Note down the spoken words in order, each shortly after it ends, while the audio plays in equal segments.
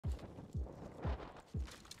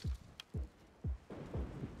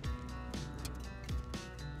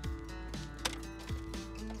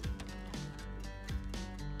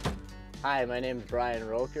Hi, my name is Brian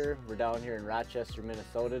Roeker. We're down here in Rochester,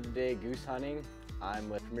 Minnesota today, goose hunting. I'm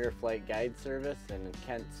with Premier Flight Guide Service and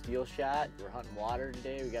Kent Steel Shot. We're hunting water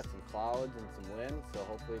today. We got some clouds and some wind, so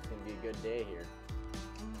hopefully it's going to be a good day here.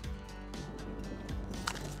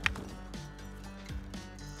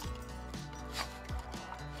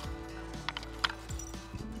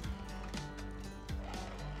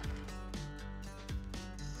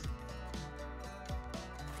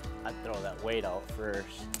 I'd throw that weight out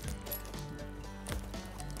first.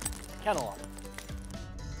 Kennel them.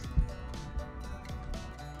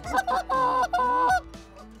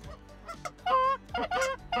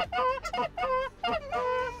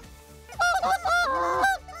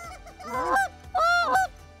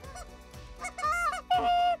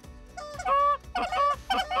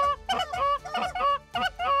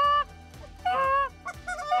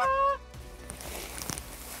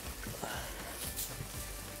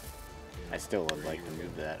 I still would like to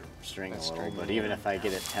move that string a little, but even if I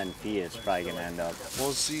get it 10 feet, it's probably going to end up...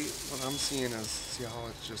 Well, see, what I'm seeing is, see how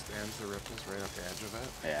it just ends the ripples right at the edge of it?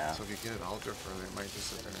 Yeah. So if you get it out there further, it might just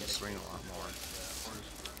sit there and swing a lot more,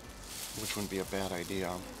 which wouldn't be a bad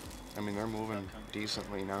idea. I mean, they're moving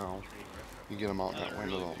decently now. You get them out in that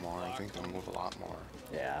wind a little more, I think they'll move a lot more.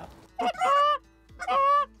 Yeah.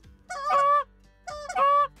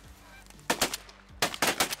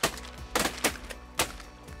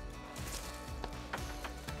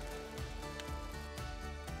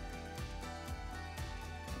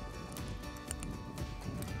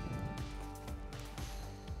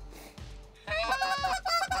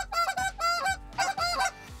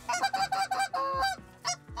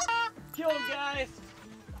 Kill him, guys!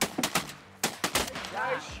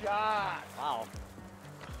 Nice shot! Wow.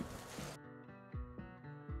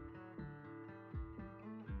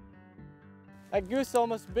 That goose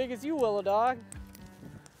almost as big as you, Willow Dog.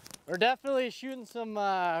 We're definitely shooting some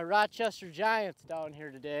Rochester Giants down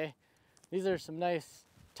here today. These are some nice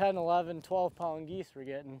 10, 11, 12 pound geese we're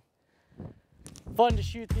getting. Fun to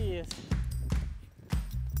shoot these.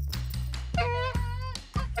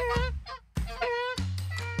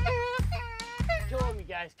 Kill him, you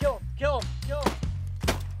guys. Kill him, kill him, kill him.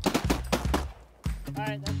 All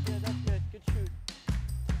right, that's good, that's good. Good shoot.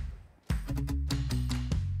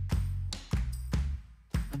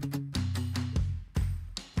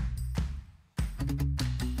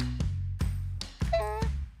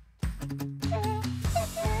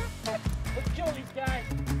 Let's kill these guys.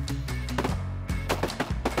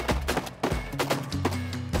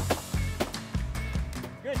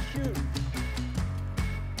 Good shoot.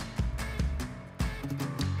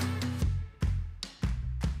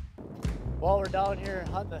 Well, we're down here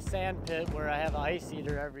hunting the sand pit where I have an ice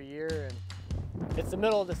eater every year, and it's the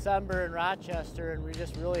middle of December in Rochester, and we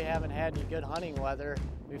just really haven't had any good hunting weather.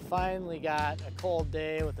 We finally got a cold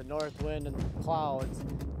day with the north wind and clouds,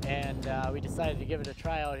 and we decided to give it a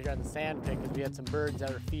try out here on the sand pit because we had some birds that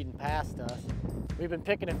were feeding past us. We've been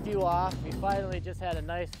picking a few off. We finally just had a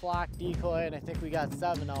nice flock decoy, and I think we got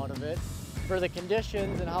 7 out of it. For the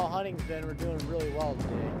conditions and how hunting's been, we're doing really well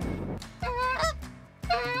today.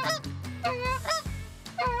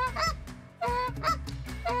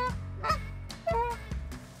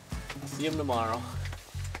 See him tomorrow.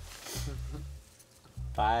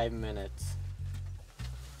 5 minutes.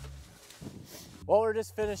 Well, we're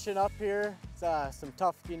just finishing up here. It's some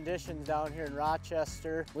tough conditions down here in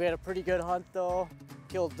Rochester. We had a pretty good hunt though.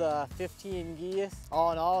 Killed 15 geese.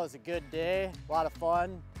 All in all, it was a good day. A lot of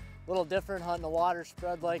fun. A little different hunting a water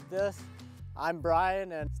spread like this. I'm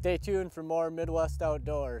Brian, and stay tuned for more Midwest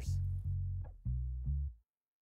Outdoors.